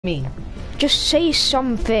mean? Just say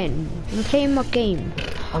something. I'm playing my game.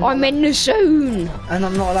 I'm in the zone. And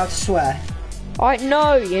I'm not allowed to swear. I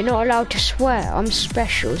know you're not allowed to swear. I'm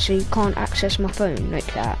special, so you can't access my phone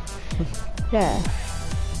like that. Yeah.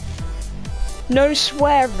 No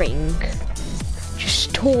swearing.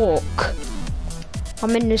 Just talk.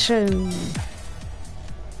 I'm in the zone.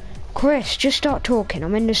 Chris, just start talking.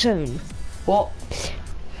 I'm in the zone. What?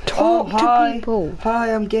 Talk to people.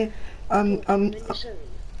 Hi,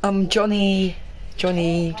 I'm Johnny.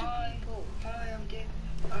 Johnny.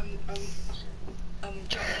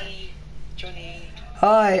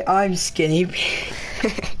 Hi, I'm Skinny.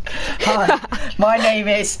 Hi, my name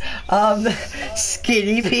is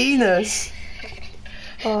Skinny Penis.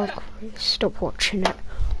 Oh, Chris, stop watching it.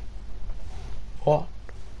 What?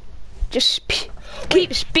 Just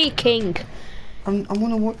keep speaking. I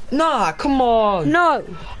wanna watch. Nah, come on. No.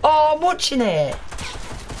 Oh, I'm watching it.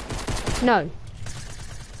 No.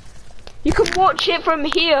 You can watch it from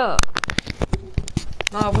here.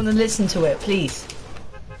 No, I wanna listen to it, please.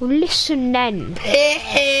 Well, listen then.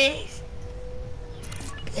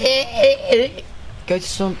 Go to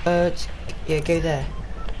some. Yeah, go there.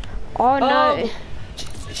 Oh no.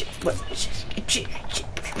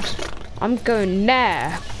 I'm going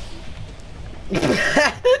there.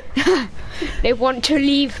 They want to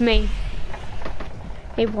leave me.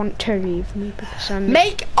 They want to leave me because I'm...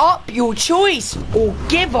 Make up your choice or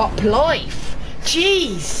give up life.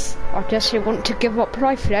 Jeez. I guess they want to give up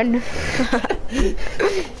life then.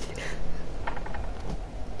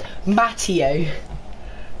 Matteo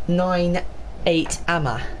 9-8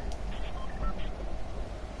 Amma.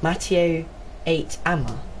 Matteo 8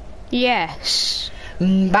 Amma. Yes.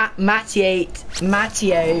 Matteo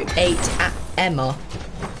 8 Emma.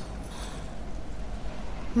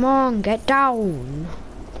 Come on, get down.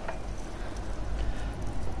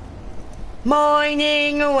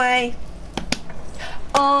 Mining away.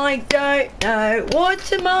 I don't know what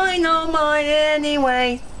to mine, I'll mine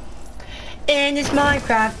anyway. In this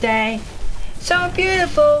Minecraft day, so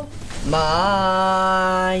beautiful.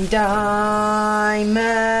 Mine diamonds,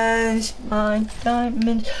 mine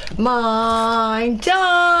diamonds, mine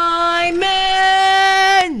diamonds.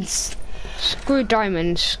 Screw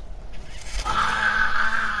diamonds.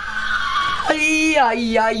 Yeah.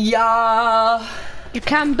 You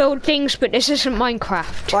can build things, but this isn't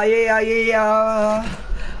Minecraft.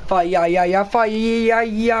 Fire.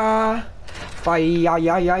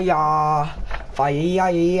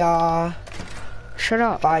 Shut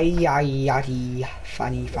up. Funny.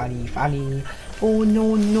 Oh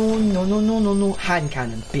no. Hand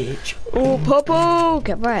cannon, bitch. Oh, Popo,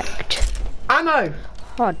 get wrecked. Ammo.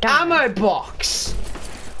 Oh, damn. Ammo box.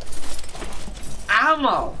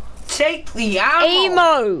 Ammo. Take the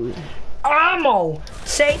ammo. Ammo.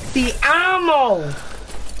 Take the ammo.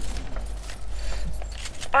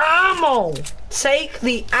 Ammo. Take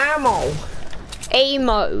the ammo.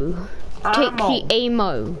 Ammo. Take the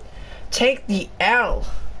ammo. Take the L.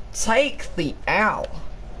 Take the L.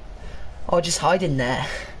 I'll just hide in there.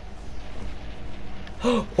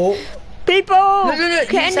 Oh. People! No.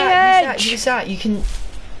 Get in the edge. Use that. You can.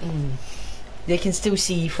 They can still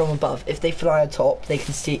see you from above. If they fly on top, they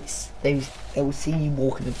can see. They will see you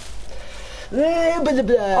walking. I'm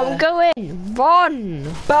going. Run.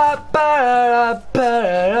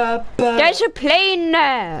 There's a plane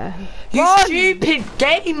there. You Run. stupid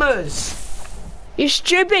gamers! You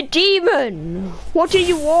stupid demon. What do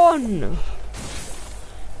you want?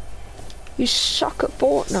 You suck at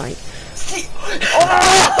Fortnite.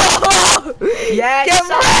 Oh! Yes! Get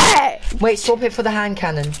wrecked. Wait, swap it for the hand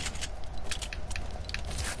cannon.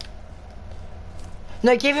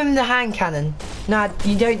 No, give him the hand cannon. Nah,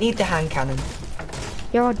 you don't need the hand cannon.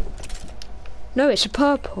 Yeah. No, it's a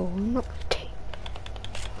purple. Not a tea.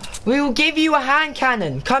 We will give you a hand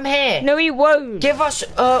cannon. Come here. No, he won't. Give us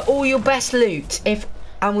all your best loot,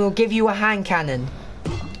 and we'll give you a hand cannon.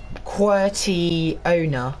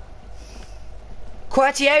 Quirtiona,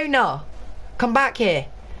 come back here.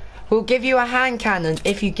 We'll give you a hand cannon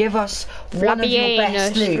if you give us one of your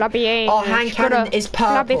best loot. Our hand cannon is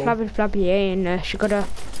purple. Flabby anus. You got a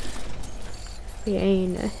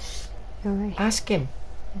anus. Right. Ask him.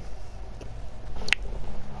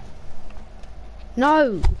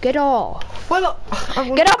 No, get off. Well,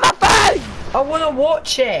 Get off my phone! I want to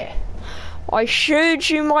watch it. I showed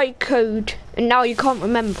you my code, and now you can't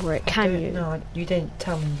remember it, can you? No, you didn't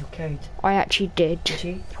tell me your code. I actually did. Did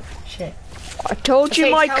you? Shit. I told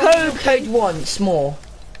you my tell me code. your code once more,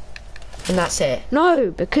 and that's it.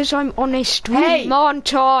 No, because I'm on a stream, Hey.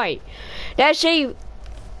 aren't I? Let's see.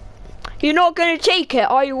 You're not going to take it,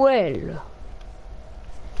 I will.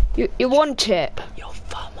 You want it. Your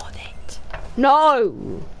thumb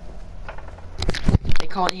No! They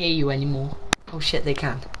can't hear you anymore. Oh shit, they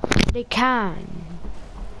can. They can.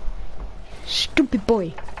 Stupid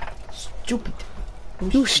boy. Stupid.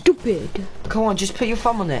 You stupid. Come on, just put your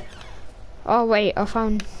thumb on it. Oh wait, I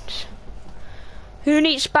found... Who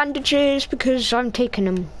needs bandages? Because I'm taking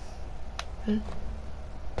them. Huh?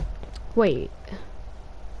 Wait.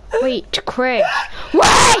 Wait, Chris.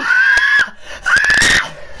 Wait!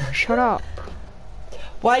 Shut up.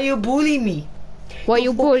 Why are you bullying me? Why are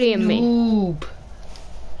you bullying me? Noob.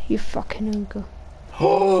 You fucking ogre.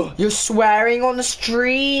 Oh, you're swearing on the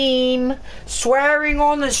stream. Swearing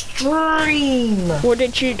on the stream. What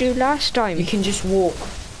did you do last time? You can just walk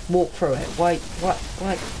through it. Why?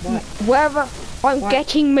 Wherever I'm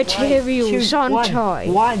getting materials, aren't I?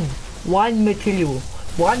 One material.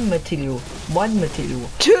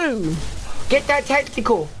 Two. Get that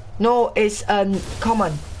tactical. No, it's come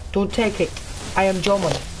on. Don't take it. I am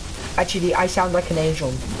German. Actually, I sound like an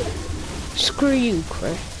Asian. Screw you,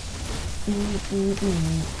 Chris.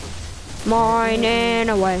 Mining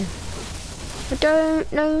away. I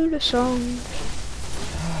don't know the song.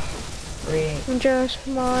 I'm just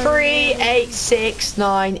mining.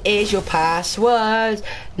 3869 is your password.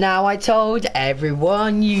 Now I told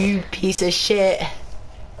everyone, you piece of shit.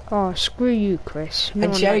 Oh, screw you, Chris.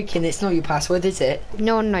 I'm joking, it's not your password, is it?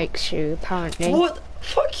 No one likes you, apparently. What?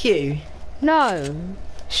 Fuck you. No.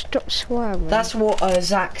 Stop swearing. That's what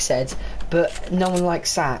Zach said, but no one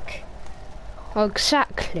likes Zach. Oh,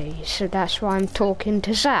 exactly, so that's why I'm talking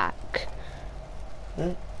to Zach.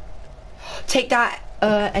 Huh? Take that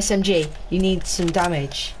SMG, you need some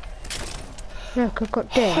damage. Look, I've got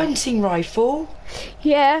this. Hunting rifle?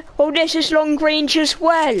 Yeah, oh, this is long range as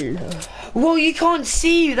well. Well, you can't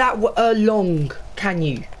see that long, can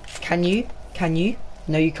you? Can you?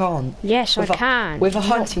 No, you can't. Yes, I can. With a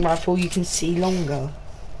hunting rifle, you can see longer.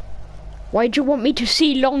 Why do you want me to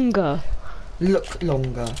see longer? Look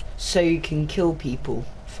longer, so you can kill people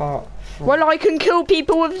far from... Well, I can kill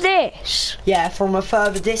people with this. Yeah, from a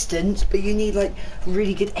further distance, but you need like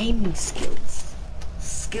really good aiming skills.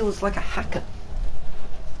 Skills like a hacker.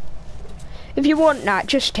 If you want that,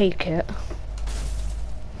 just take it.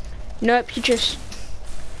 Nope, you just...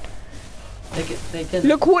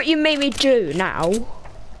 Look what you made me do now.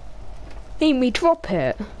 Made me drop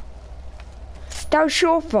it. That was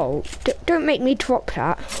your fault. Don't make me drop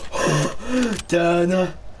that.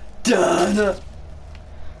 Dana.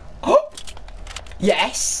 Oh.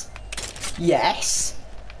 Yes.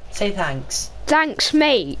 Say thanks. Thanks,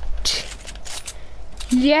 mate.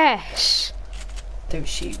 Yes. Don't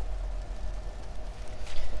shoot.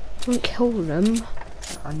 Don't kill them.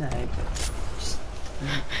 I know.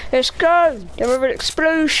 Let's go! There are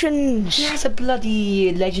explosions! He has a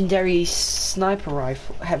bloody legendary sniper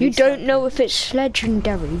rifle. You don't know if it's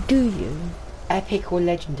legendary, do you? Epic or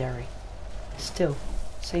legendary. Still,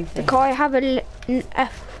 same thing. Look, I have an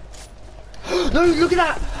F. No, look at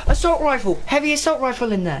that! Assault rifle! Heavy assault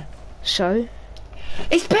rifle in there. So?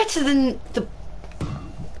 It's better than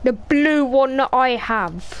the blue one that I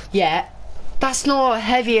have. Yeah. That's not a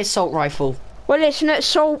heavy assault rifle. Well, it's an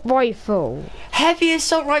assault rifle. Heavy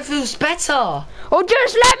assault rifle's better. Oh,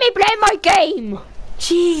 just let me play my game.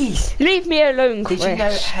 Jeez. Leave me alone, Chris. Did you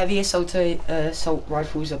know heavy assault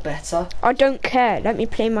rifles are better? I don't care. Let me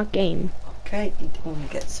play my game. Okay, you don't want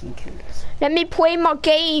to get some kills. Let me play my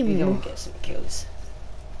game. You don't want to get some kills.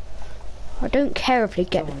 I don't care if they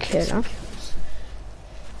get the killer.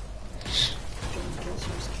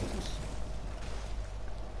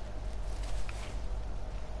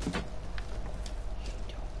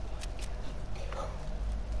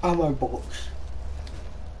 Ammo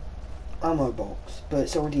box, but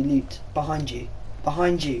it's already loot. Behind you.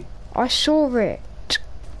 I saw it.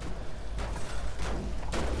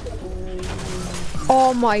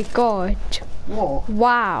 Oh my god. What?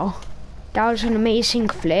 Wow. That was an amazing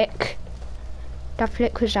flick. That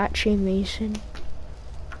flick was actually amazing.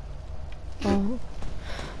 Oh.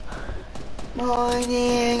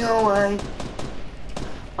 Mining away.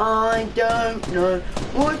 I don't know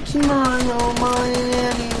what's mine or mine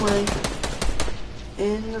anyway.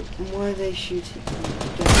 Why are they shooting?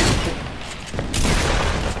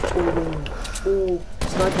 Oh,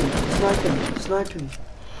 snipe him.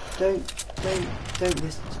 Don't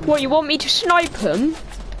listen to me. What, you want me to snipe him?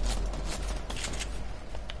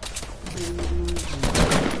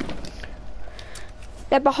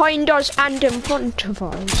 They're behind us and in front of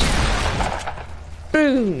us.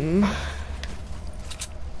 Boom.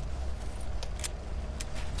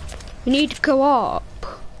 We need to go up.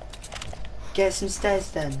 Get some stairs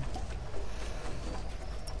then.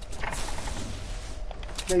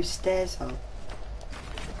 No stairs up.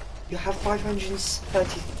 You have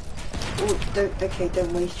 530. Oh,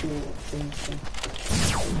 don't waste your thing.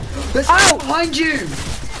 There's someone behind you!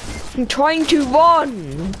 I'm trying to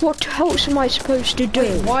run. What else am I supposed to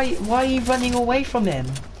do? Wait, why are you running away from him?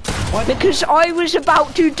 Because I was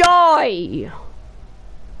about to die.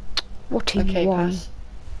 What are you on? Pass.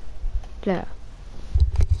 There.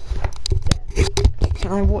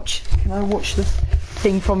 Can I watch the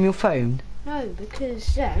thing from your phone? No,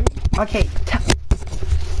 because then. Okay.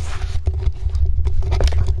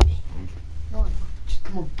 Just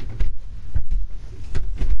come on.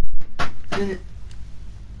 No.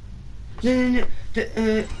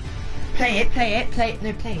 Play it.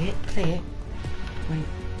 No, play it. Wait.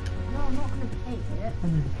 No, I'm not gonna play it.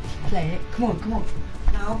 Play it. Come on.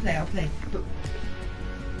 No, I'll play. But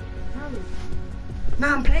no,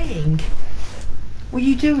 I'm playing. What are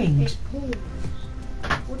you doing? It's paused.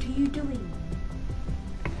 What are you doing?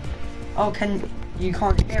 Oh, you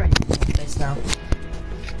can't hear anything of this now?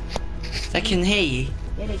 They can hear you.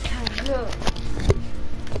 Yeah, they can. Look.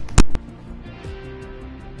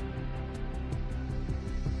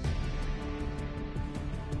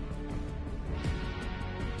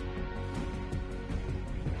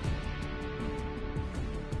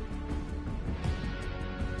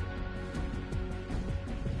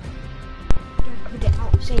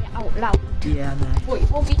 Say it out loud. Yeah, no. What, you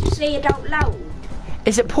want me to say it out loud?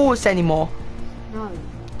 Is it paused anymore? No.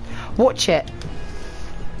 Watch it.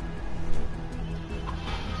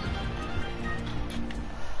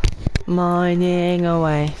 Mining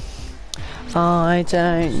away. I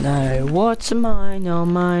don't know what's mine or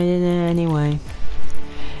mining anyway.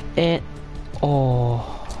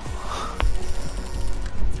 Oh,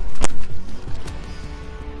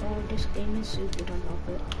 this game is so good, I love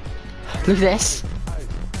it. Look at this.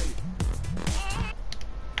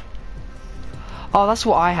 Oh, that's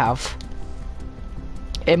what I have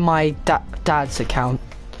in my dad's account.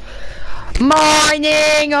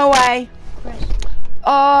 Mining away.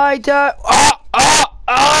 I don't.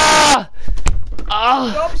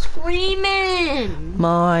 Stop screaming.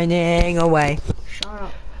 Mining away. Shut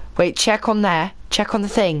up. Wait, check on there. Check on the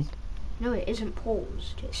thing. No, it isn't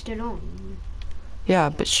paused. It's still on. Yeah,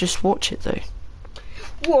 but just watch it though.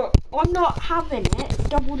 What? I'm not having it.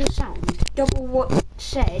 Double the sound. Double what's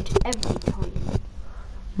said every time.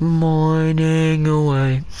 Mining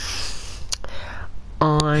away.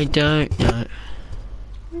 I don't know.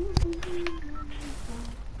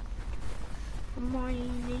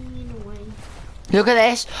 Mining away. Look at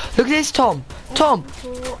this. Look at this, Tom. Tom.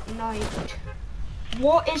 Fortnite.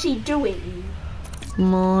 What is he doing?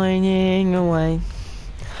 Mining away.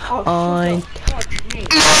 Oh,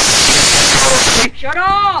 shut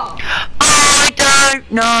up! I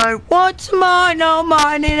don't know what's mine or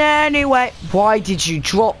mining anyway. Why did you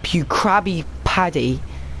drop, you crabby paddy?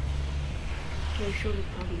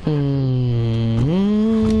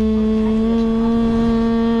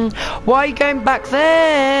 Why are you going back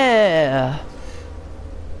there?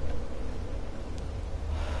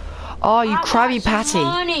 Oh, you crabby patty.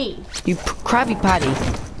 You crabby patty.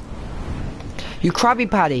 You crabby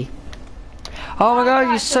patty. Oh my god,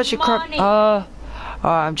 you're such a crab. Alright,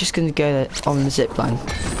 I'm just gonna go on the zip line.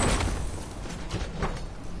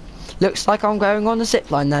 Looks like I'm going on the zip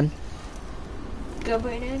line then.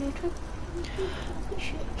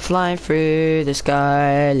 Flying through the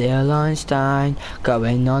sky, little Einstein.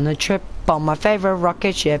 Going on a trip on my favorite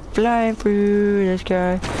rocket ship. Flying through the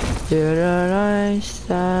sky, little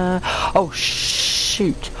Einstein. Oh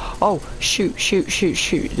shoot! Oh shoot!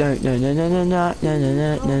 No!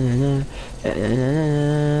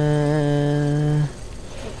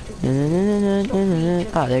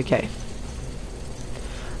 Oh, okay.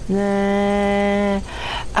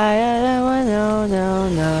 I don't want no. I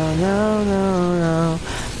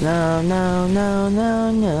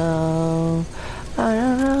don't know.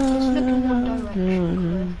 Just look in one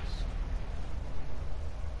direction first.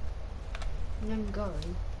 And then go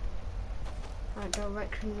that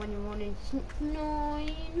direction when you're on instant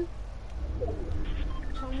 9.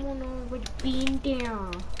 Someone already been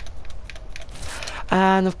there.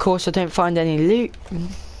 And of course I don't find any loot.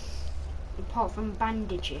 Apart from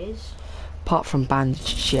bandages. Apart from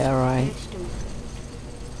bandages, yeah, right.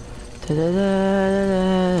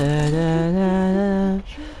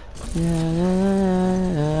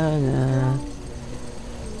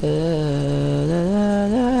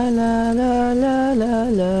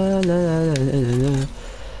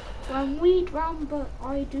 When we drown, but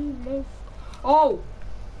I do live. Oh!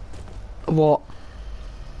 What?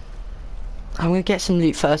 I'm gonna get some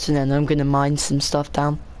loot first and then I'm gonna mine some stuff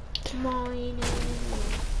down. Mining.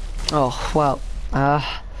 Oh, well,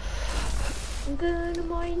 I'm gonna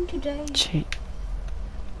mine today. Gee.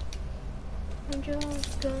 I'm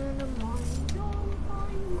just gonna mine on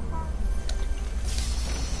Minecraft.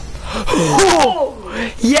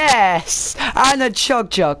 Oh! Yes! And a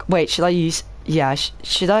chug. Wait, should I use... Yeah,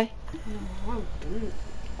 should I? No,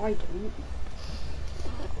 I don't.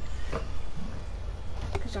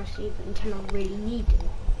 Because I save it until I really need it.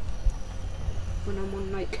 When I'm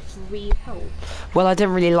on like 3 health. Well, I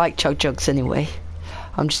don't really like chug-jugs anyway.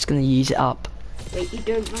 I'm just gonna use it up. Wait, you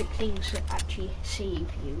don't like things that actually save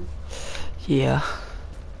you? Yeah.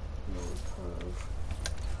 No,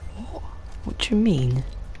 perv. What do you mean?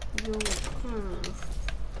 You're a perv.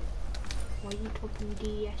 Why are you talking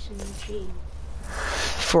DS and G?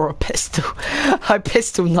 For a pistol. I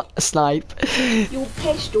pistol, not a snipe. You're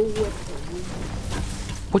pistol whipping.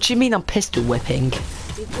 What do you mean I'm pistol whipping?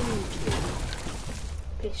 You're going to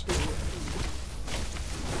pistol whipping.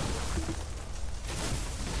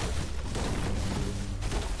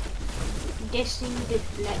 This thing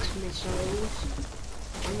deflects missiles.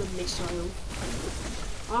 I'm a missile.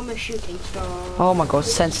 I'm a shooting star. Oh my god,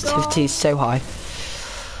 sensitivity is so high.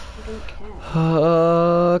 I don't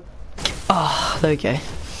care. There we go.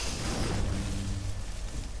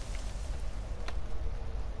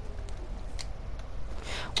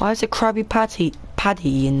 Why is it Krabby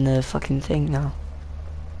Patty in the fucking thing now?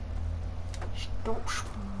 Stop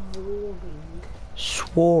swearing.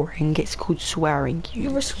 Swearing? It's called swearing.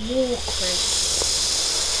 You're a swore, Chris.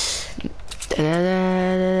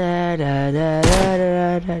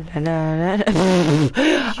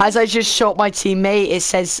 As I just shot my teammate, it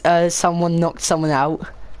says someone knocked someone out.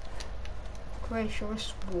 Chris, you're a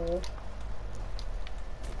swore.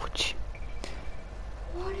 What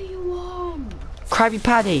What do you want? Krabby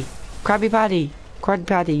Patty. Krabby Patty. Krabby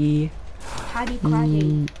Patty. Paddy.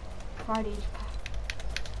 Krabby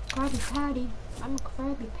Patty. I'm a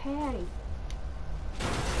Krabby Patty.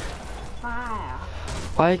 Fire.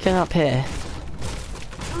 Why are you going up here?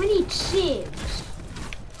 I need 6.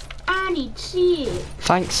 I need 6.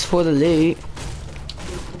 Thanks for the loot.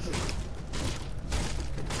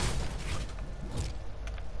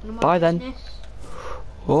 Bye then.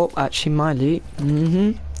 Oh, actually my loot.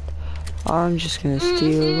 I'm just gonna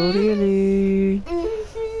steal all your loot.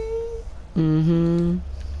 I'm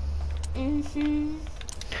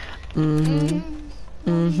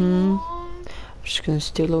just gonna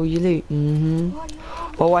steal all your loot.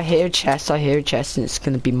 Oh, I hear a chest, and it's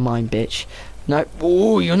gonna be mine, bitch. No,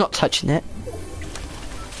 oh, you're not touching it.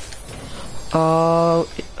 Oh,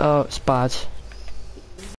 it's bad.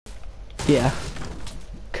 Yeah.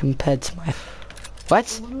 Compared to my...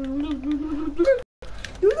 What?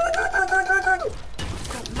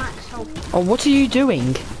 Got max health. Oh, what are you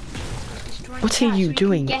doing? Destroying What are that you so we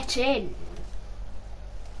doing? can get in.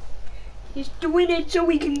 He's doing it so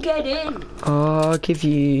we can get in. Oh, I'll give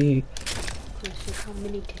you... Let's look how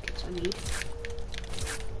many tickets I need.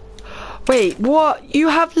 Wait, what? You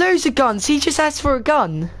have loads of guns. He just asked for a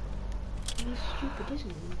gun. He's stupid, isn't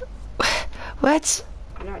he? What?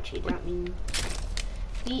 And actually, that means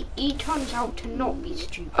he turns out to not be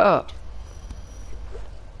stupid. Oh.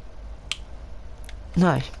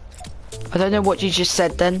 No. I don't know what you just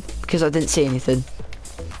said then, because I didn't see anything.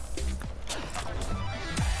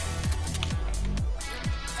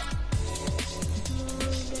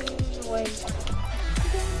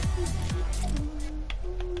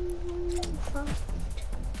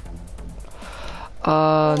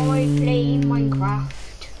 I play Minecraft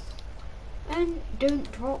and don't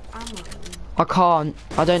drop ammo. I can't.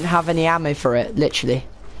 I don't have any ammo for it, literally.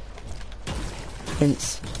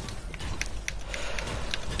 Hence.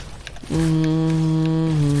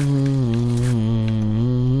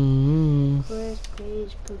 Chris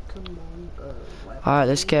plays Pokemon Go. Alright,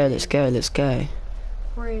 let's go.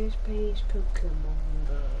 Chris plays Pokemon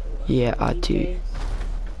Go. Yeah, I do.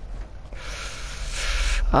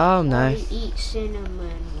 Oh no. I eat cinnamon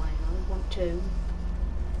when I want to.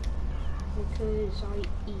 Because I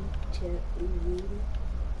eat it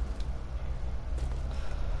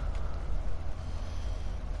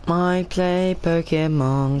all. I play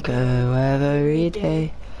Pokemon Go every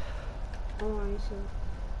day.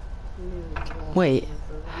 Wait,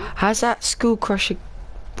 how's that School Crusher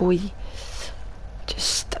boy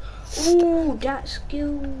just... Ooh, that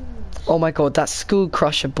skill. Oh my god, that School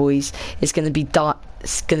Crusher boys is gonna be die.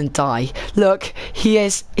 Look,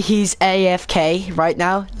 he's AFK right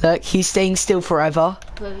now. Look, he's staying still forever.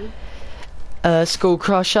 Who? School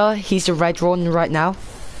Crusher, he's a red one right now.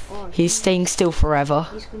 Oh, He's staying still forever.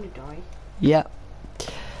 he's gonna die. Yeah.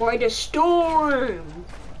 By the storm!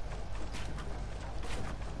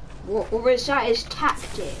 Or is that his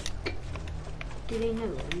tactic? Do they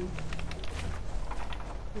know him?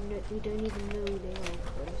 We don't even know who they are,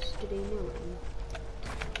 Chris. Do they know him?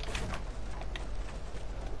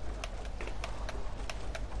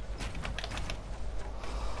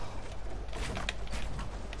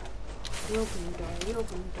 You're gonna die, you're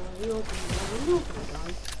gonna die, you're gonna die, you're gonna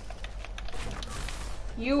die.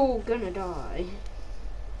 You're gonna die.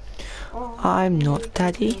 Oh, I'm not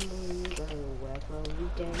Daddy.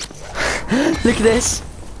 Look at this.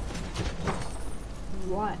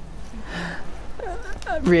 What?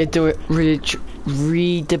 Redeploy.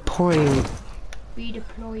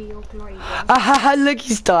 Redeploy your glider. Ah, look,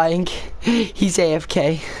 he's dying. He's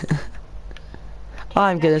AFK.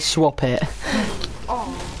 I'm gonna swap it.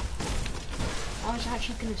 Oh. I was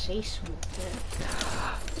actually gonna say swap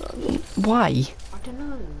it. Why? I don't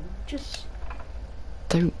know. Just...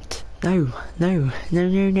 Don't. No. No. No,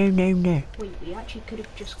 no, no, no, no. Wait, we actually could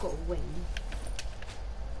have just got a win.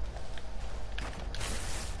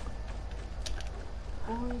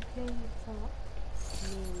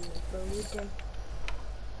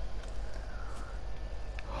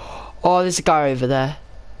 Oh, there's a guy over there.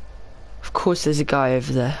 Of course there's a guy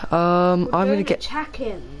over there. I'm gonna get... attack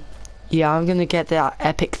him. Yeah, I'm gonna get that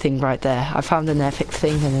epic thing right there. I found an epic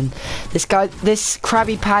thing, and then this guy, this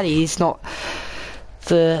Krabby Patty is not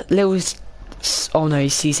the little... Oh no, he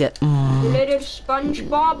sees it. The little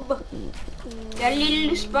SpongeBob. The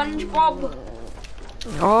little SpongeBob.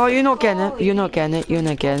 Oh, you're not getting it. You're not getting it. You're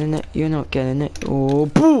not getting it. You're not getting it. Oh,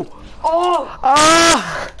 boo! Oh!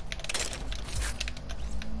 Ah!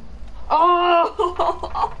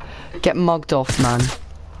 Oh! Get mugged off, man.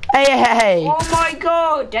 Hey, hey, hey! Oh my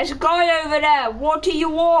god, there's a guy over there. What do you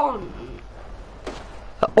want?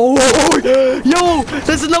 Oh, yo!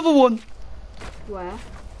 There's another one! Where?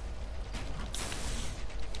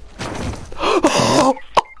 Oh!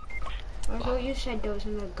 I thought you said there was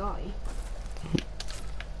another guy.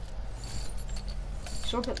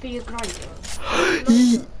 Swap it for your glider.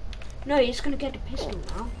 No, he's gonna get a pistol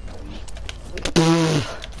now.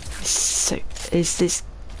 So, is this...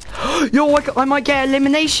 Yo, I might get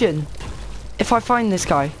elimination if I find this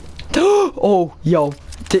guy. Oh, yo.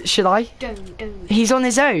 Should I? Don't. He's on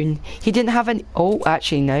his own. He didn't have any... Oh,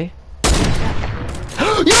 actually, no.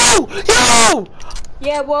 Yo! Yo!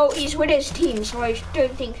 Yeah, well, he's with his team, so I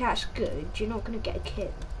don't think that's good. You're not gonna get a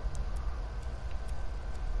kill.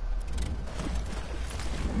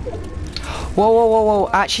 Whoa, whoa, whoa, whoa.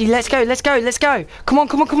 Actually, let's go, let's go, let's go. Come on,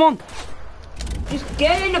 come on, come on. Just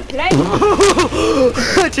get in the plane.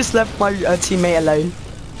 I just left my teammate alone.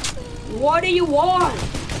 What do you want?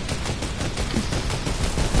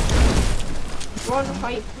 Run,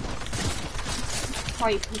 hype.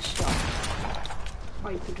 Hype and stuff.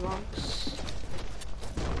 Hype and drugs.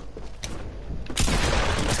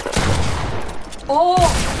 Oh!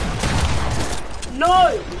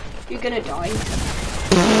 No! You're gonna die.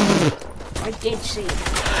 I did see it.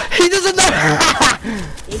 He doesn't know!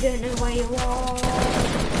 You don't know where you are.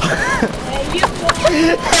 Where you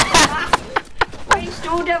are! Waste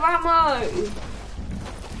all the ammo!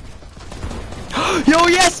 Yo,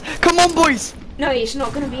 yes! Come on, boys! No, he's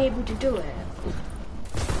not going to be able to do it.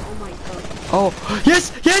 Oh my god. Oh,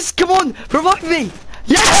 yes, yes, come on! Revive me!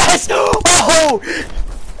 Yes! Oh!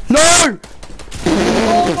 No!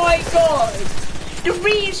 Oh my god! The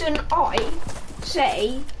reason I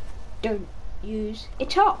say don't use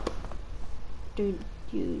it up. Don't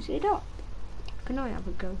use it up. Can I have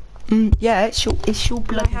a go? Yeah, it's your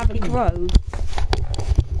blood. Can I have a grow?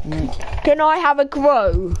 Can I have a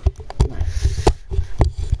grow?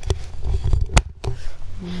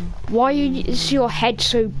 Why is your head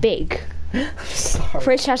so big? Sorry.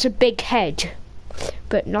 Chris has a big head,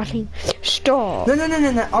 but nothing. Stop. No.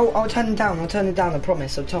 I'll turn it down. I'll turn it down. I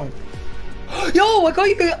promise. I'll turn. Yo, I got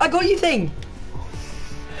you. I got you thing.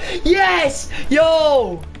 Yes.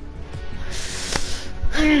 Yo.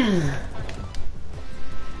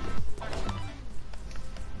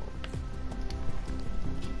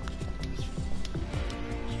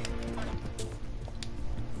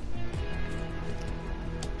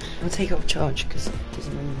 I'll take it off charge because it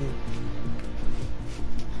doesn't really.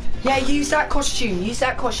 Yeah, use that costume. Use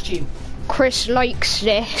that costume. Chris likes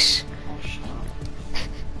this.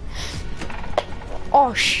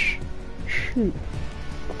 Oh, shoot.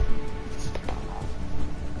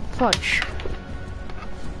 Fudge.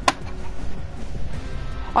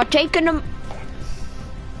 I've taken him.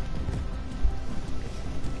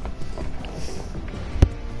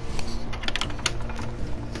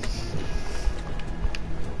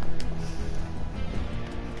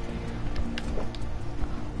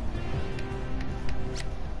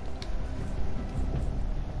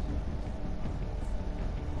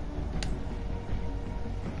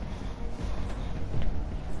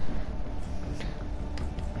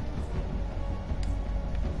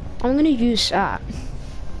 I'm gonna use that.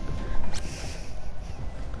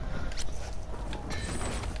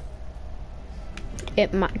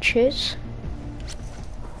 It matches.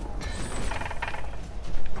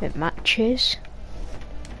 It matches.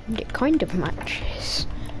 And it kind of matches.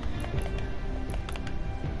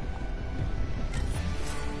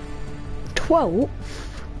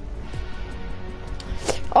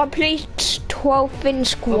 I placed 12 in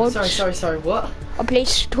squads. Oh, sorry, what? I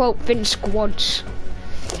placed 12 in squads.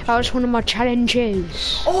 That was one of my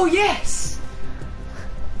challenges. Oh, yes!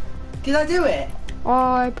 Did I do it?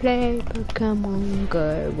 I play Pokemon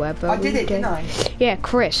Go wherever I did it, didn't I? Yeah,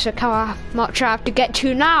 Chris, look how much I have to get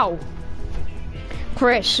to now.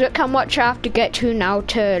 Chris, look how much I have to get to now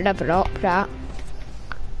to level up that.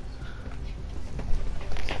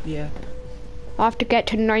 Yeah. I have to get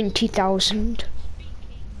to 90,000.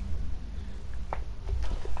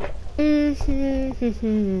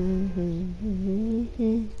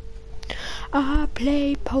 I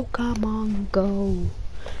play Pokemon Go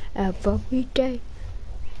every day.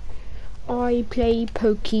 I play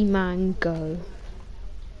Pokemon Go.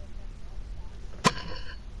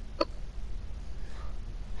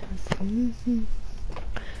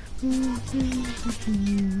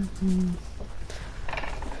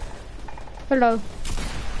 Hello.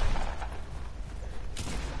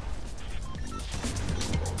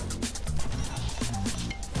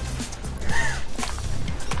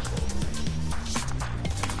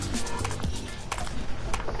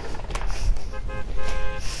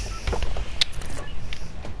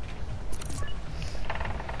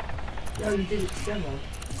 Oh, you did it together.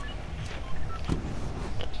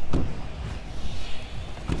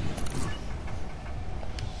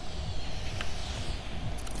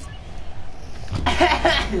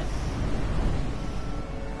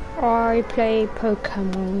 I play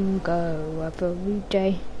Pokemon Go every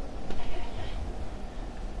day.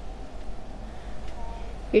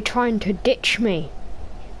 You're trying to ditch me.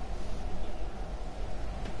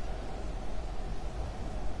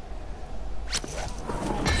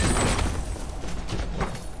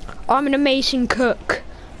 I'm an amazing cook.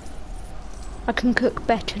 I can cook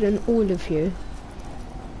better than all of you.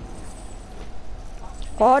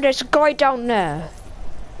 Oh, there's a guy down there.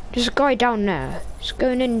 There's a guy down there. He's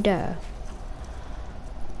going in there.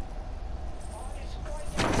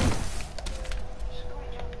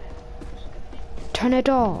 Turn it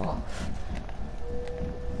off.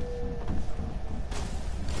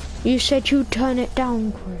 You said you'd turn it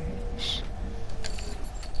down, Chris.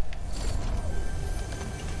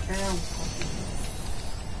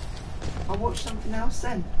 I'll watch something else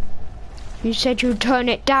then. You said you'd turn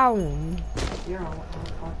it down. Yeah,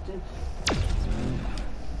 I did.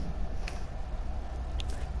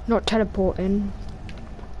 Not teleporting.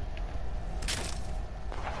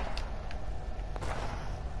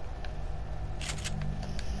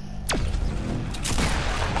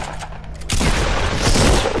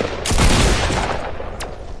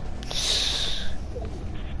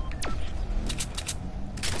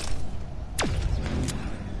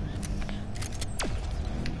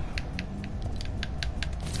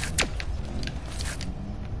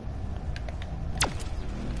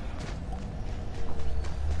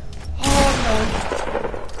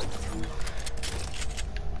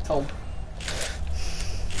 Tom,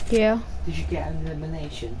 Yeah. did you get an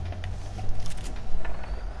elimination?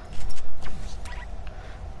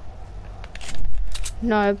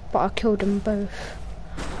 No, but I killed them both.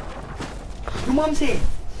 Your mum's here.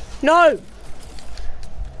 No!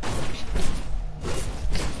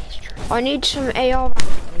 I need some AR.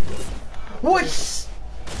 What?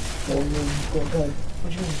 Oh, you've got to go.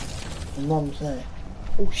 What do you mean? My mum's there.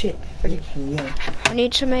 Oh shit. Okay. Yeah, I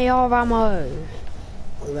need some AR ammo.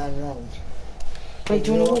 we ran around. Wait,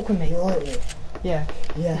 do you want to walk with me? You alright with it? Yeah.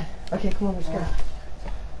 Yeah. Okay, come on, let's go.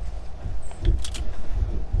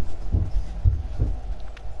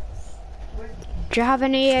 Do you have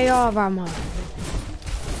any AR ammo?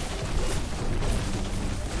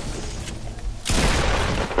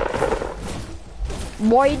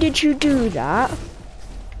 Why did you do that?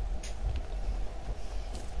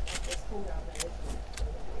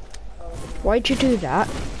 Why'd you do that?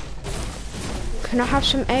 Can I have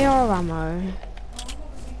some AR ammo?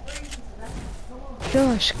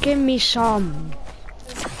 Just give me some.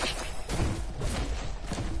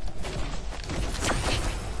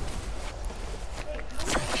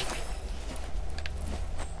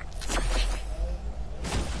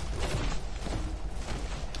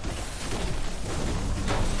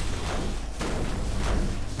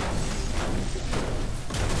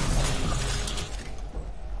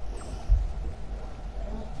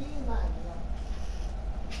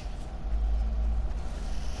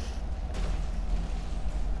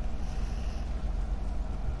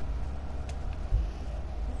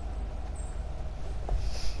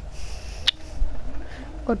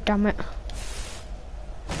 God damn it.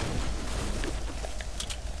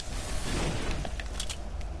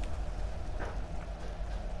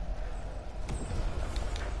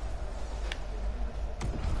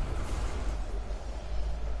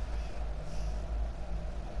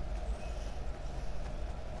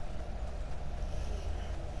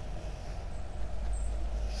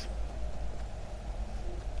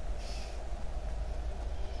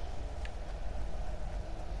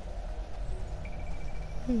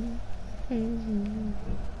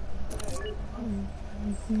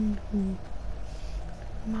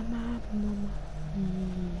 Mama, mama.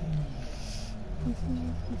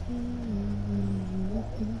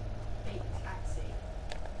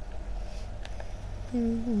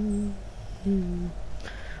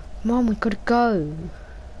 Mom, we gotta go.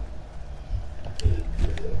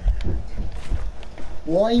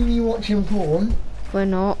 Why are you watching porn? We're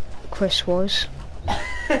not. Chris was.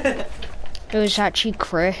 It was actually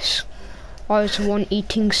Chris. I was the one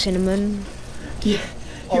eating cinnamon. Yeah.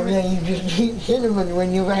 Oh yeah, you just eat cinnamon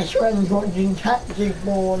when your best friend's watching tactic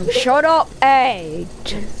porn. Shut up, Ed!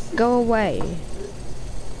 Go away.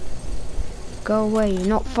 Go away, you're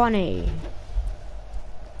not funny.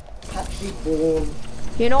 Tactic porn.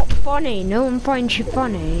 You're not funny, no one finds you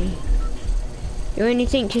funny. You only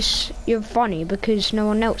think you're funny because no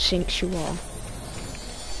one else thinks you are.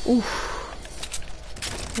 Oof.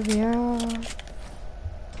 Here we are.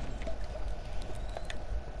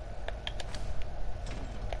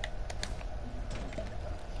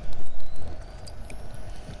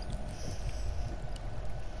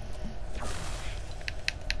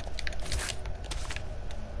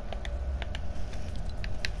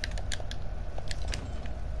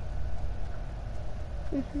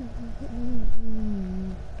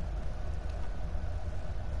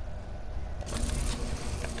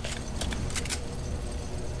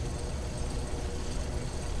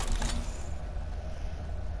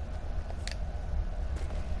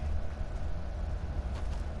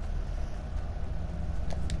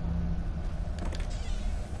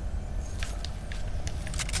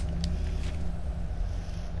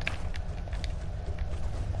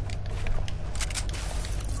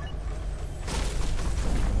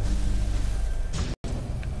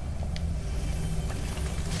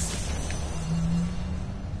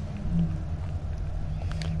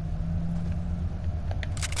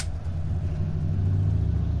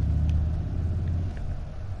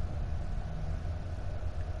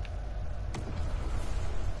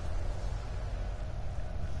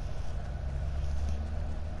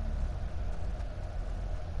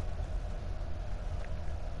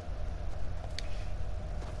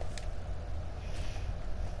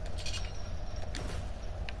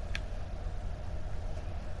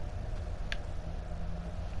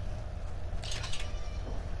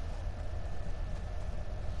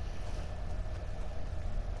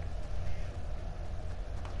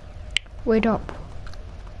 Wait up.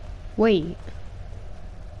 Wait.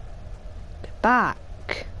 Get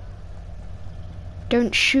back.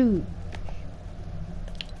 Don't shoot.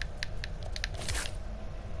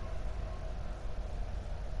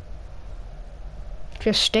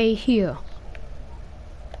 Just stay here.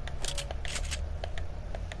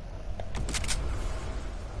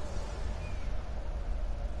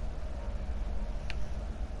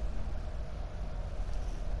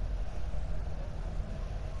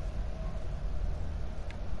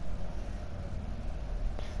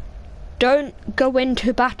 Don't go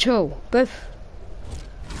into battle. Both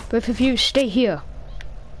of you stay here.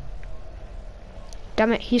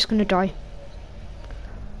 Damn it, he's gonna die.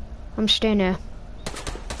 I'm staying here.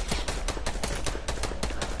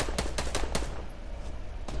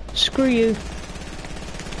 Screw you.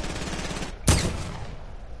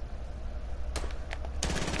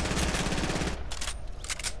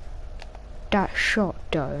 That shot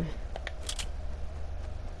though.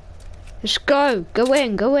 Let's go. Go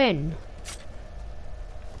in, go in.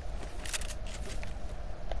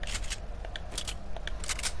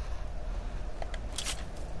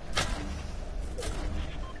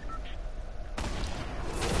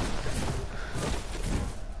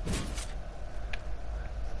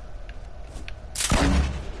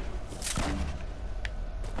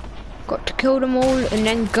 Got to kill them all and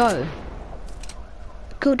then go.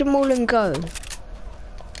 Kill them all and go.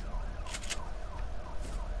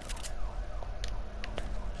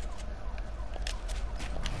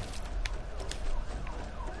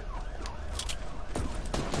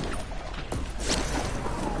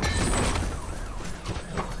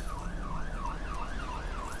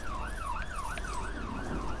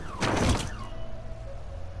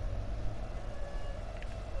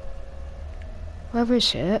 Where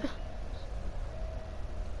is it?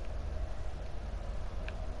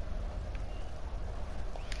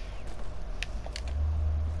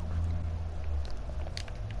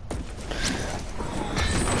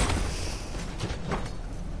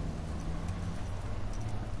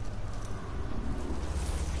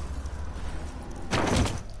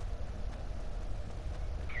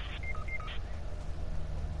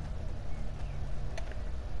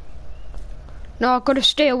 No, I've got to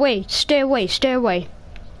stay away. Stay away. Stay away.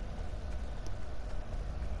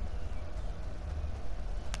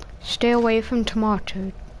 Stay away from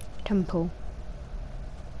Tomato Temple.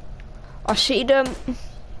 I see them.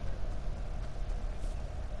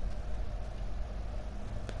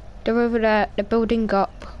 They're over there. They're building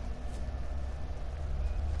up.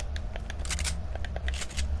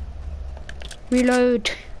 Reload.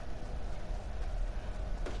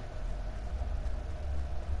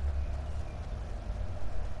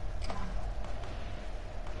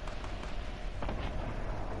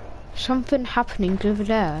 Something happening over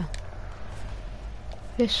there.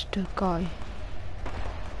 This the guy.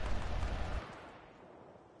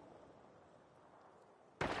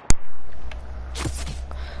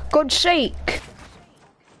 God's sake!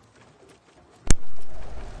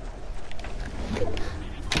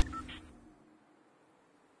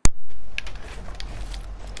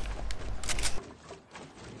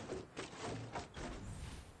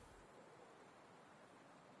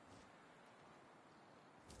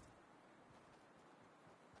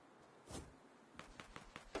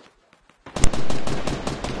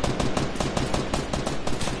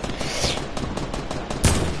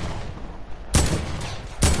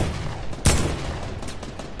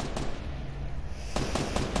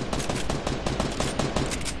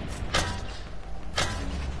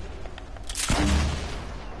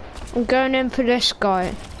 I'm going in for this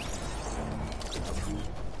guy.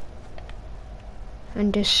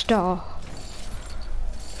 And this star.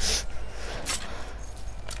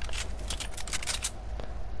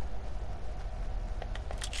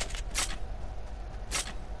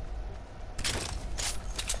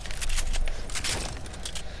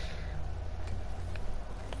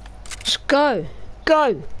 Let's go.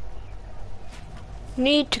 Go.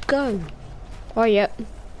 Need to go. Oh, yeah.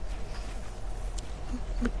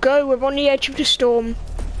 Go, we're on the edge of the storm.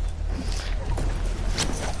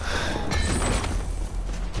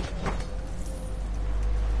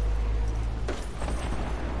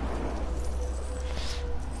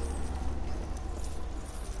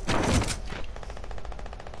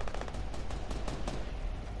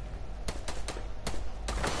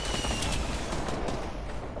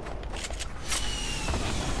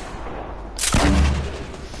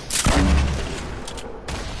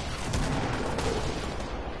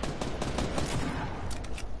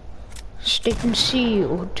 Stay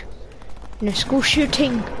concealed. No school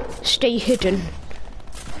shooting. Stay hidden.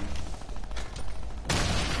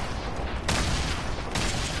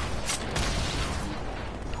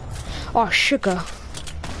 Oh, sugar.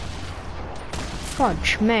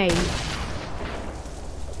 Fudge, May.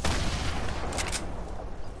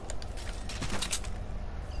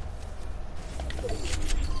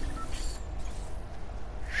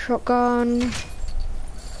 Shotgun.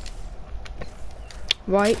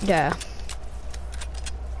 Right there.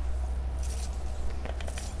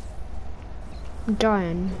 I'm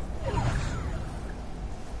dying.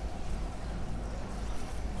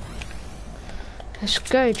 Let's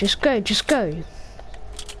go, just go, just go.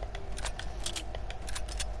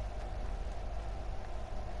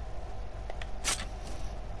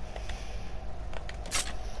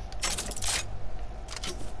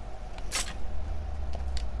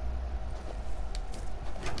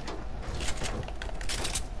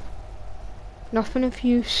 Nothing of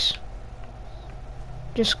use.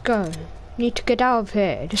 Just go. Need to get out of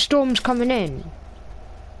here. The storm's coming in.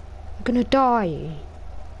 I'm gonna die.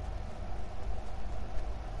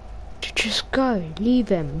 Just go. Leave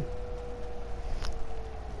him.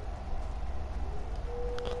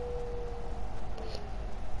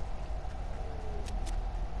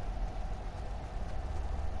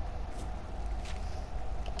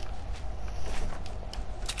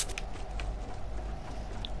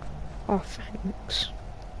 Oh, thanks.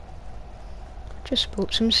 Just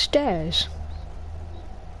bought some stairs.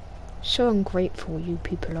 So ungrateful you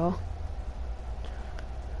people are.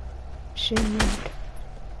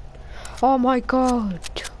 Oh my god.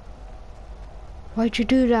 Why'd you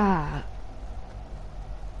do that?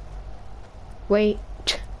 Wait.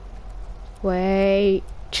 Wait.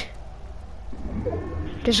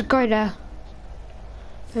 There's a guy there.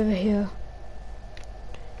 Over here.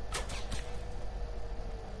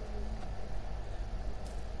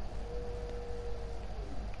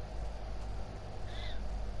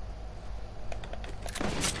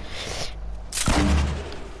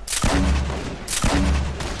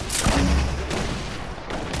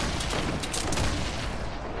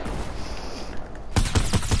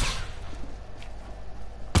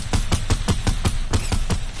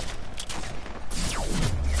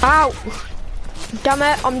 Ow! Damn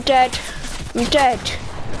it, I'm dead. I'm dead.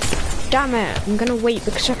 Damn it, I'm gonna wait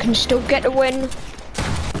because I can still get a win.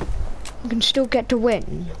 I can still get the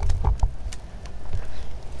win.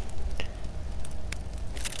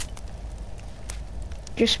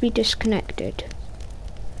 Just be disconnected.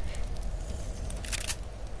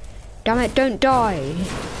 Damn it, don't die.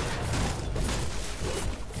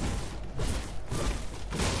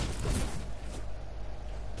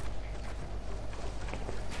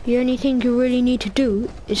 The only thing you really need to do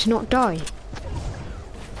is not die.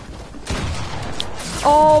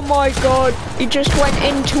 Oh my god, he just went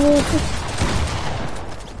into all...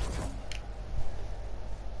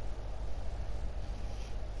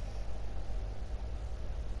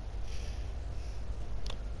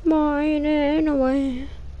 Mining away.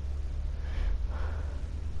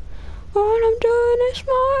 All I'm doing is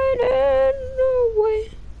mining away.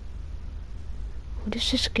 What does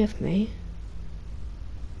this give me?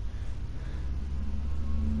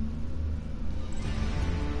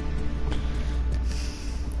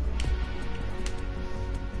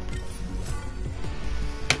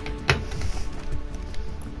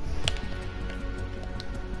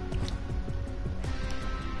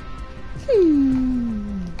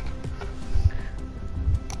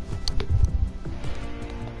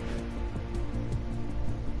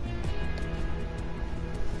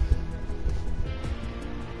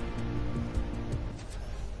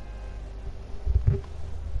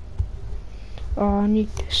 Oh, I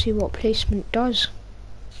need to see what placement does.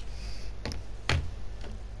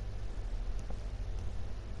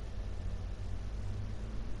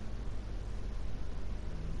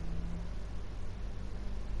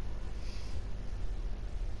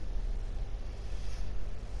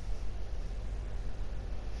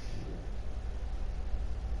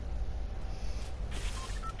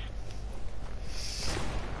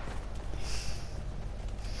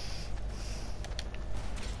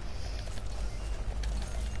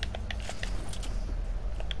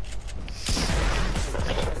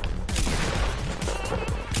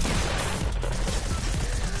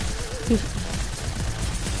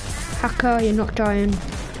 Hacker, you're not dying.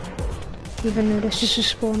 Even though this is a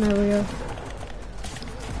spawn area.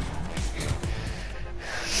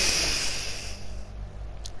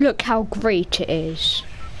 Look how great it is.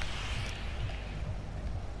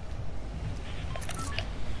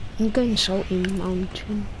 I'm going Salty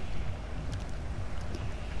Mountain.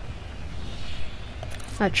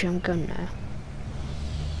 Actually, I'm going there.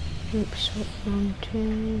 Oops, Salt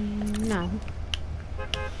Mountain now.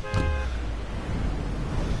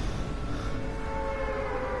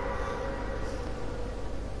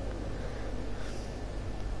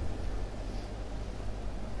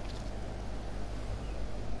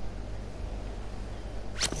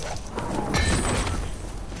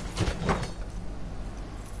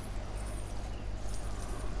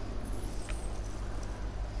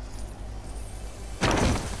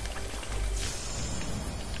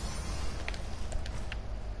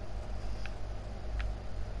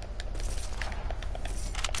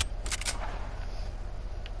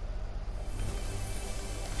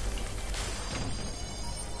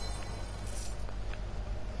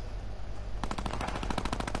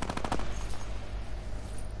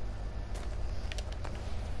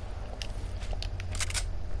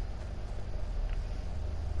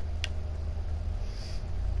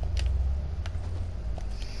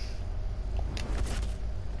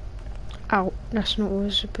 Ow, that's not what I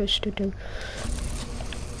was supposed to do.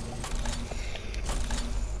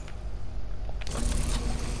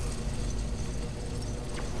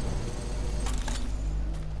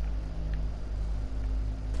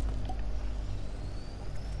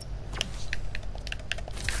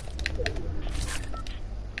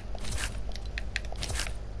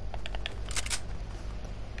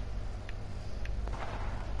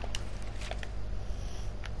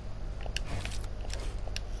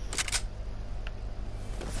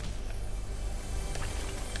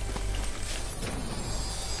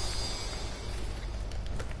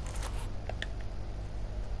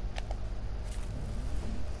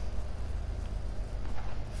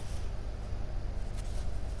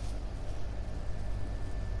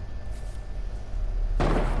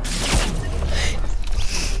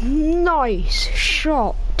 Nice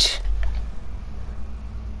shot.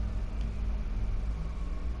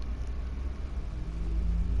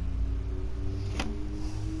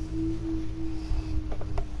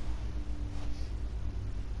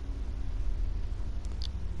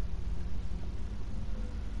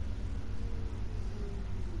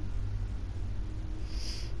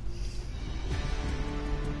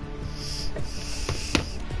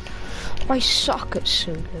 I suck at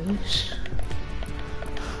solos.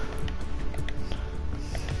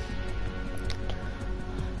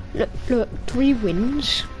 Look, 3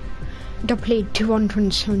 wins. And I played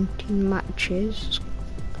 217 matches.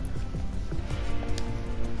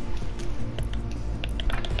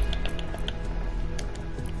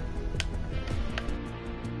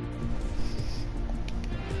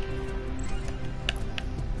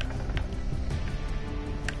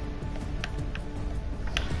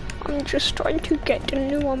 I'm just trying to get a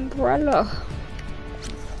new umbrella.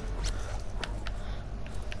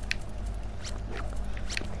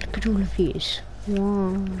 Look at all of these.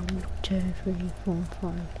 1, 2, 3, 4,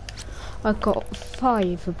 5. I got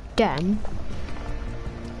 5 of them.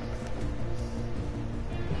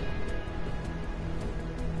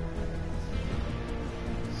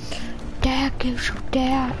 There goes your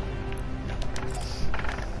dad.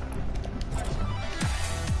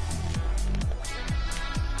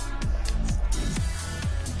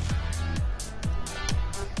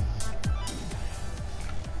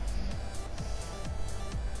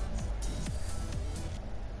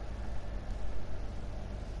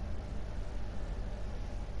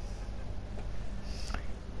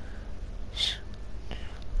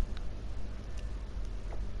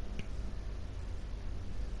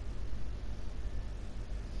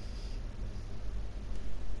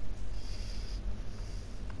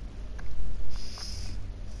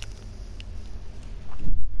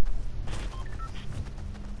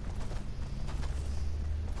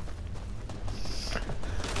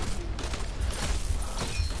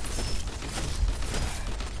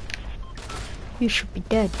 You should be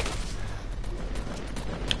dead.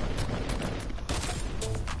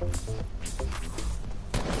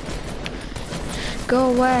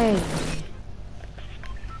 Go away.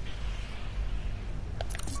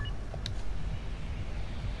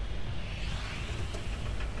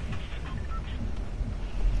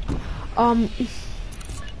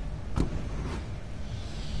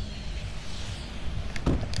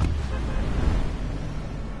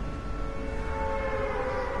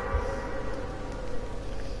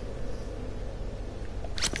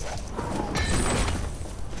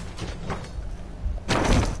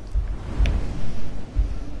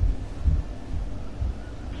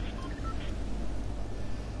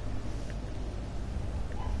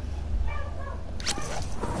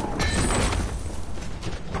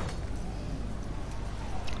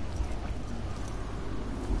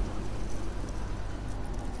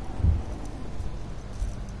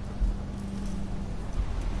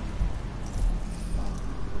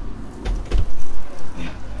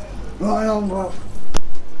 Right on, bro.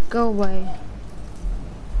 Go away,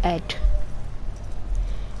 Ed.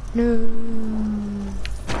 No.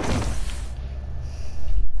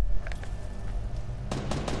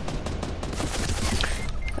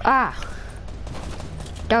 Ah,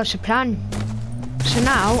 that was the plan. So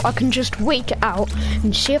now I can just wait it out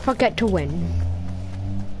and see if I get to win.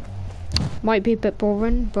 Might be a bit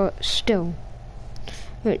boring, but still.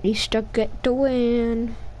 At least I get to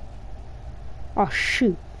win. Oh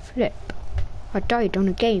shoot, flip. I died on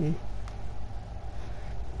a game.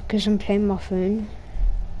 Because I'm playing my phone.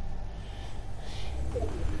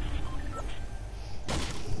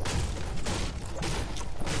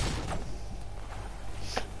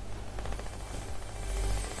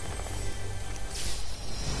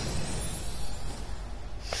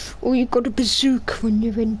 Or you got a bazooka when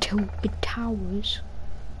you're in tilted towers.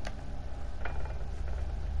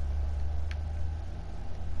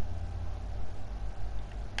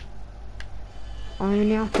 I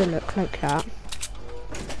only have to look like that.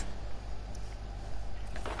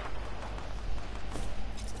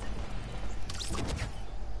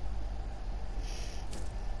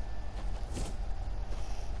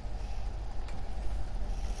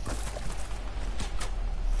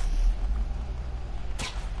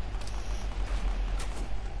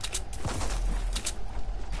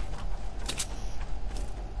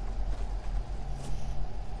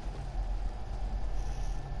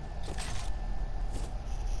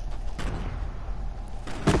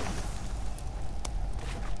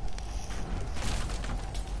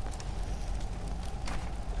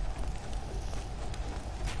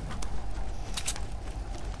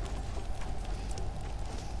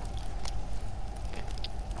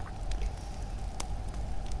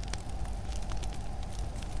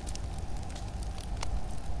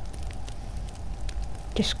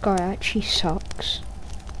 This guy actually sucks.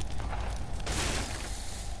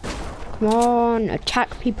 Come on,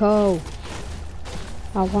 attack people.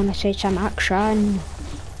 I want to see some action.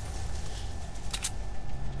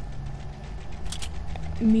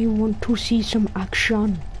 Me want to see some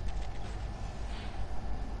action.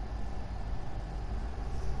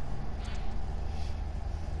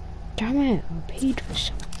 Damn it, I paid for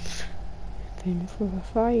some something for a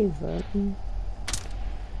favour.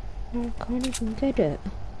 I can't even get it.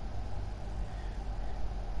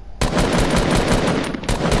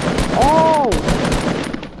 Oh!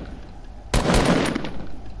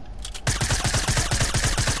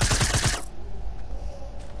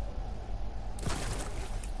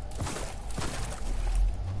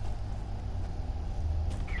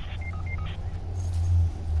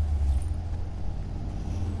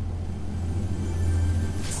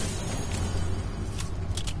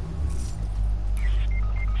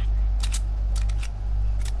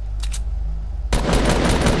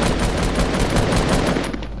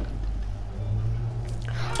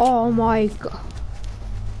 Oh my god.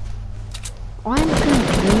 I'm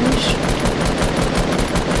confused.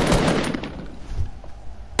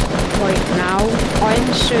 Right now,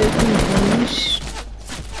 I'm so confused.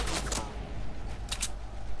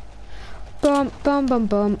 Bum bum bum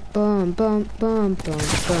bum bum bum bum bum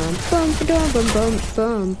bum bum bum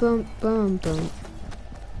bum bum bum bum.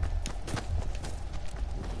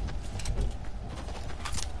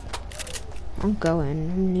 I'm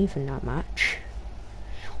going, I'm leaving that match.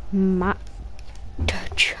 My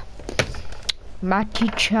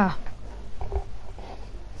teacher.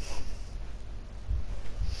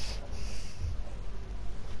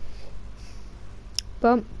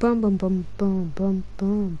 Bum bum bum bum bum bum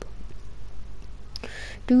bum.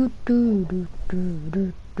 Do do do do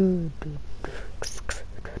do do do.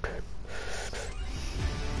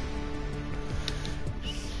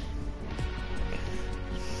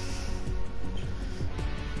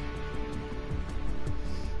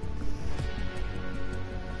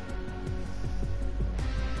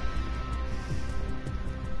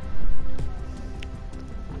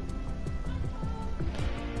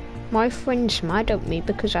 My friend's mad at me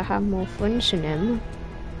because I have more friends than him.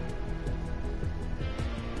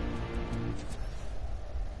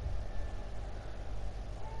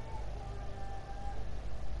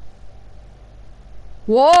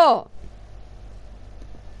 What?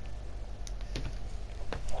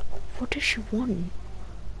 What does she want?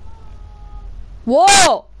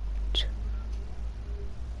 What?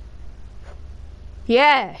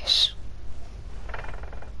 Yes.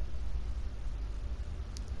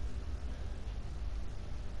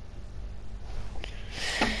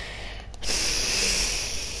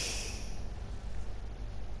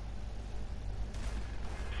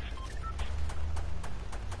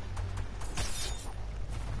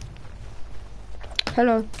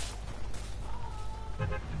 Hello.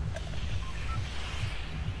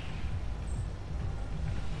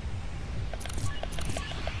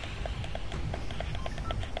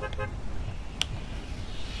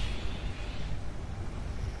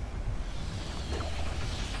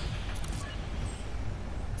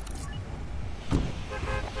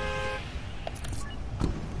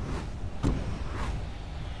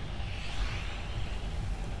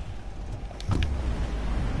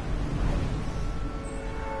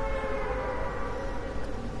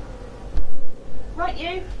 Right,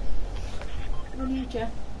 you. I need you.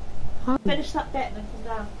 Finish that bit and then come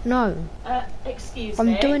down. No. Excuse I'm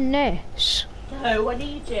me. doing this. No, I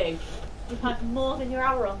need you. You've had more than your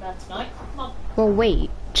hour on there tonight. Come on. Well,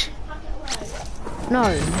 wait. Hand it away.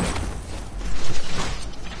 No.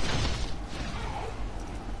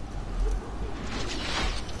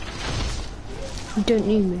 You don't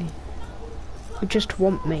need me. You just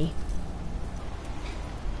want me.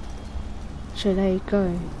 So there you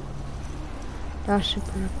go. That's a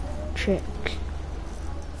good trick.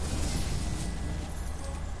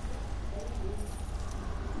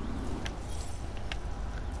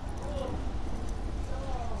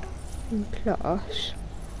 And plus,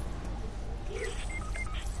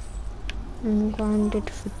 I'm grounded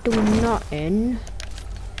for doing nothing.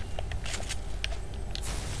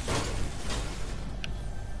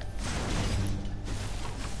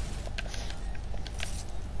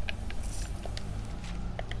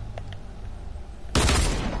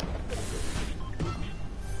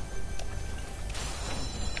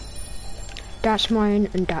 That's mine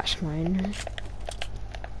and that's mine.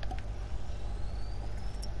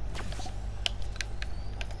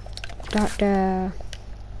 That there.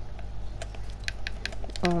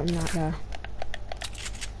 Oh, and that there.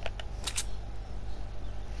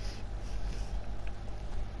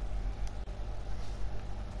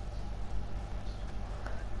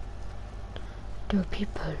 There are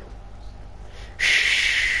people.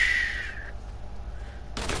 Shh.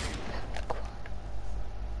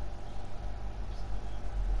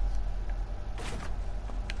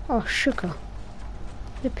 Oh, sugar.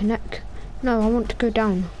 Flipping neck. No, I want to go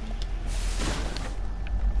down.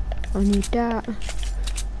 I need that.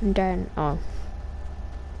 And then, oh.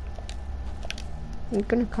 I'm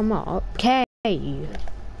gonna come up. Okay.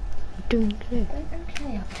 Doing good.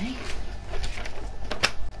 Okay, okay.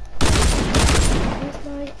 Where's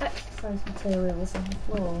my exercise materials on the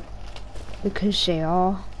floor? Because they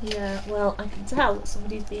are. Yeah, well, I can tell that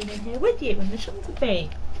somebody's been in here with you and there shouldn't have been.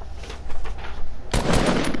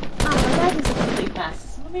 Oh, my bed is a complete mess.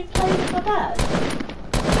 Has someone been playing with my bed?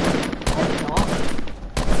 I hope not.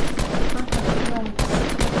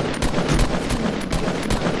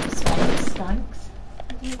 Space, thanks.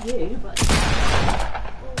 Not you, but...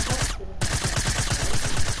 all that's good in that space.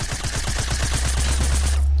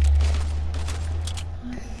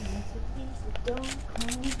 Don't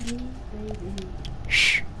call me baby.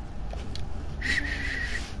 Shh.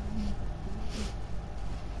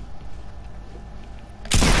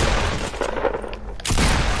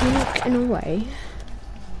 You're not getting away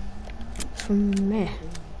from me.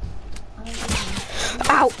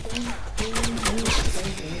 Ow!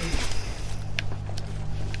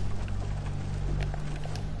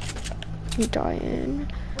 I'm dying.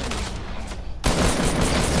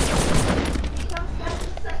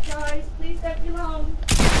 Guys, please don't be long.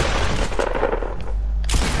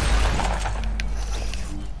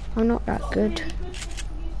 I'm not that good.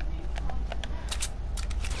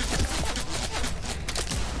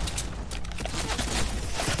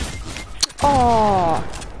 Oh,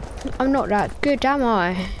 I'm not that good, am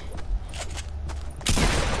I?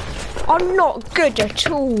 I'm not good at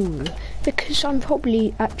all. Because I'm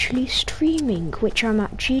probably actually streaming, which I'm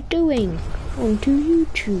actually doing onto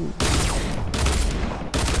YouTube.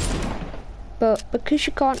 But because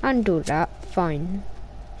you can't handle that, fine.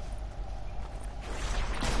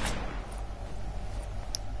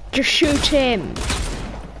 Just shoot him.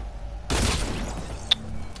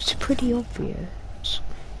 It's pretty obvious.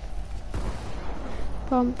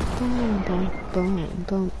 Bum bum bum bum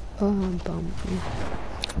bum bum bum.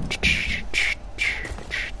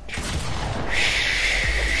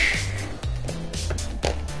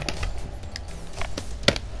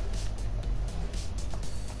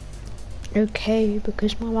 Okay,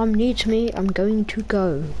 because my mum needs me, I'm going to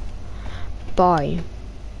go. Bye.